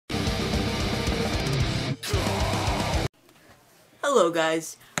Hello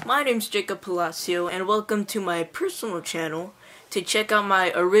guys, my name's Jacob Palacio and welcome to my personal channel. To check out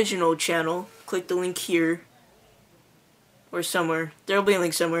my original channel, click the link here or somewhere. There'll be a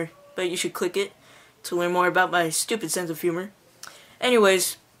link somewhere, but you should click it to learn more about my stupid sense of humor.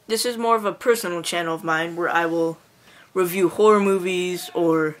 Anyways, this is more of a personal channel of mine where I will review horror movies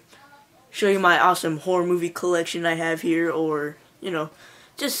or show you my awesome horror movie collection I have here, or, you know,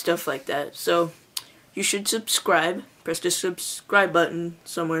 just stuff like that. So you should subscribe. Press the subscribe button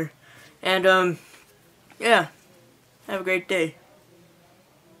somewhere. And, yeah. Have a great day.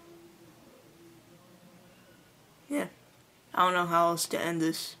 Yeah. I don't know how else to end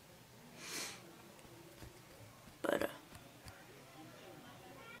this. But,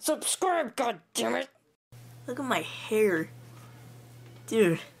 subscribe, goddammit! Look at my hair.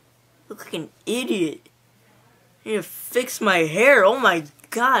 Dude. I look like an idiot. I need to fix my hair. Oh my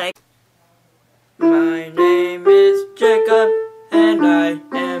god. My name is Jacob, and I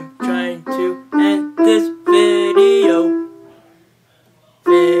am trying to end this video.